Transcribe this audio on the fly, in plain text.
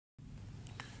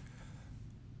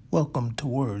Welcome to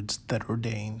Words That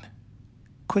Ordain.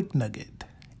 Quick Nugget: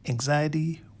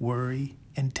 anxiety, worry,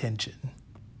 and tension.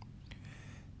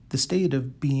 The state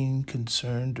of being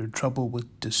concerned or troubled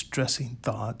with distressing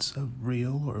thoughts of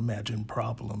real or imagined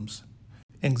problems.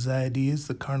 Anxiety is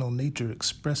the carnal nature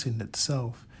expressing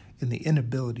itself in the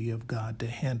inability of God to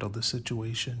handle the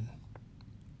situation.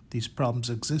 These problems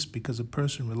exist because a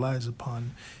person relies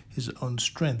upon his own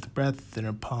strength rather than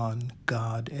upon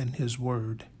God and His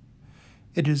Word.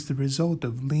 It is the result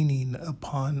of leaning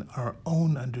upon our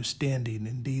own understanding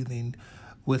in dealing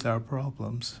with our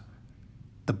problems.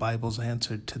 The Bible's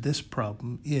answer to this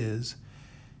problem is,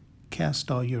 cast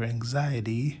all your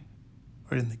anxiety,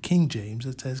 or in the King James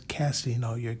it says, casting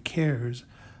all your cares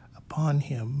upon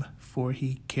Him, for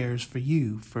He cares for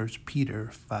you, 1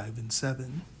 Peter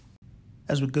 5:7.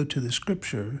 As we go to the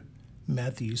scripture,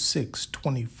 Matthew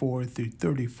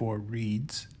 6:24-34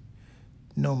 reads,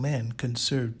 "No man can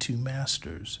serve two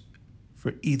masters,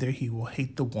 for either he will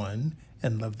hate the one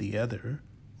and love the other,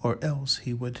 or else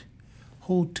he would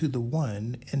hold to the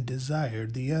one and desire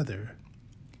the other.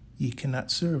 Ye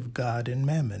cannot serve God and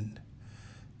mammon.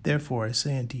 Therefore I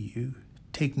say unto you,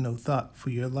 take no thought for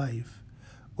your life,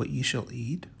 what ye shall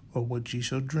eat, or what ye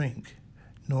shall drink,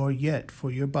 nor yet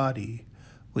for your body,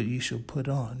 what ye shall put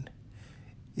on.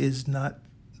 Is not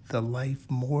the life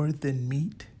more than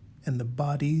meat, and the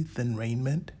body than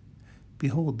raiment?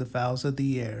 Behold the fowls of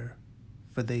the air,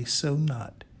 for they sow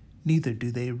not, neither do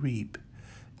they reap,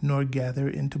 nor gather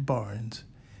into barns,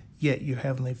 yet your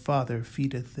heavenly Father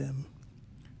feedeth them.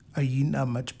 Are ye not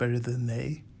much better than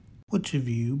they? Which of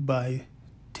you, by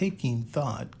taking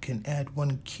thought, can add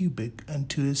 1 cubit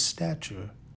unto his stature?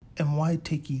 And why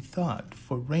take ye thought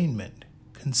for raiment?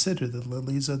 Consider the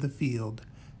lilies of the field,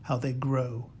 how they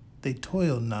grow. They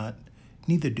toil not,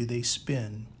 neither do they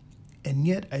spin. And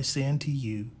yet I say unto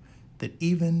you, that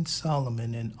even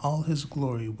Solomon in all his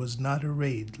glory was not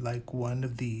arrayed like one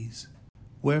of these.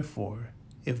 Wherefore,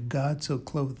 if God so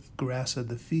clothe the grass of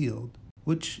the field,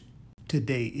 which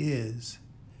today is,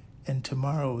 and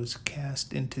tomorrow is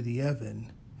cast into the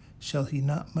oven, shall he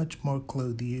not much more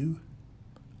clothe you,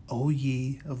 O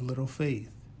ye of little faith?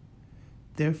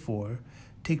 Therefore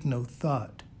take no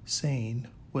thought, saying,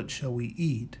 what shall we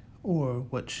eat, or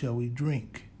what shall we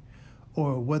drink,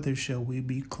 or whether shall we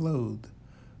be clothed?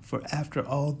 For after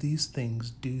all these things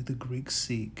do the Greeks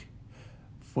seek.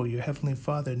 For your heavenly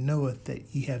Father knoweth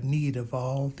that ye have need of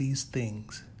all these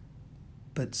things.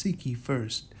 But seek ye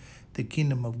first the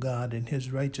kingdom of God and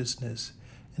His righteousness,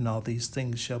 and all these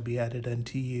things shall be added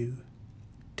unto you.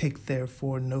 Take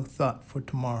therefore no thought for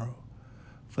tomorrow,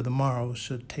 for the morrow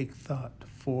shall take thought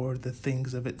for the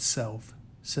things of itself.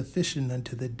 Sufficient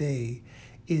unto the day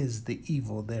is the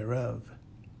evil thereof."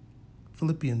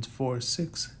 Philippians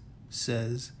 4:6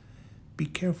 says, "Be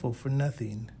careful for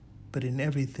nothing, but in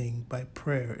everything by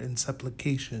prayer and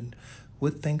supplication,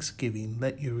 with thanksgiving,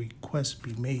 let your requests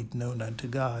be made known unto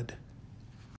God."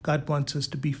 God wants us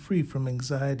to be free from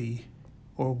anxiety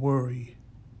or worry.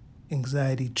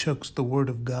 Anxiety chokes the word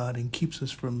of God and keeps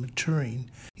us from maturing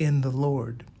in the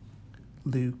Lord.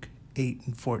 Luke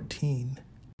 8:14.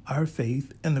 Our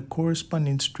faith and the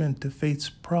corresponding strength to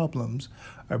faith's problems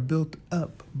are built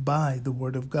up by the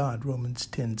Word of God, Romans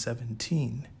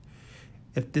 10:17.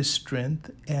 If this strength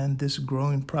and this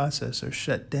growing process are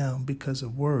shut down because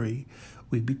of worry,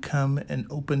 we become an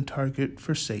open target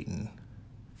for Satan,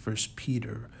 1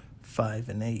 Peter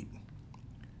 5:8.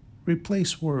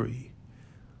 Replace worry.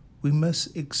 We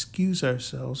must excuse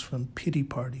ourselves from pity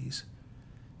parties.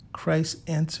 Christ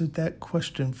answered that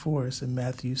question for us in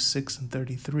Matthew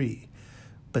 6:33.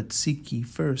 But seek ye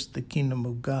first the kingdom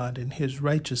of God and His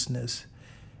righteousness,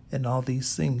 and all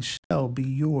these things shall be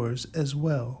yours as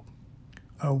well.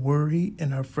 Our worry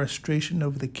and our frustration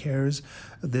over the cares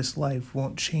of this life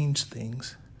won't change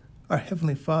things. Our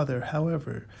Heavenly Father,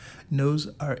 however, knows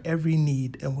our every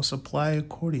need and will supply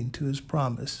according to His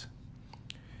promise.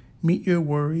 Meet your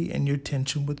worry and your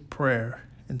tension with prayer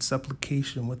and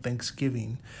supplication with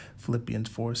thanksgiving, Philippians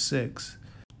 4:6.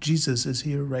 Jesus is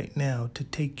here right now to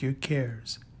take your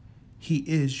cares. He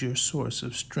is your source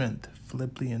of strength,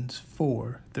 Philippians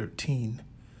 4:13.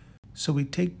 So we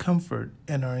take comfort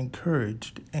and are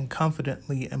encouraged and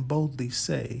confidently and boldly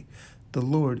say, "The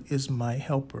Lord is my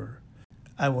helper.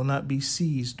 I will not be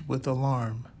seized with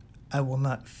alarm. I will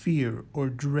not fear or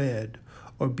dread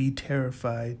or be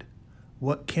terrified.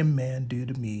 What can man do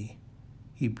to me?"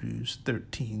 Hebrews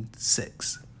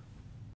 13:6.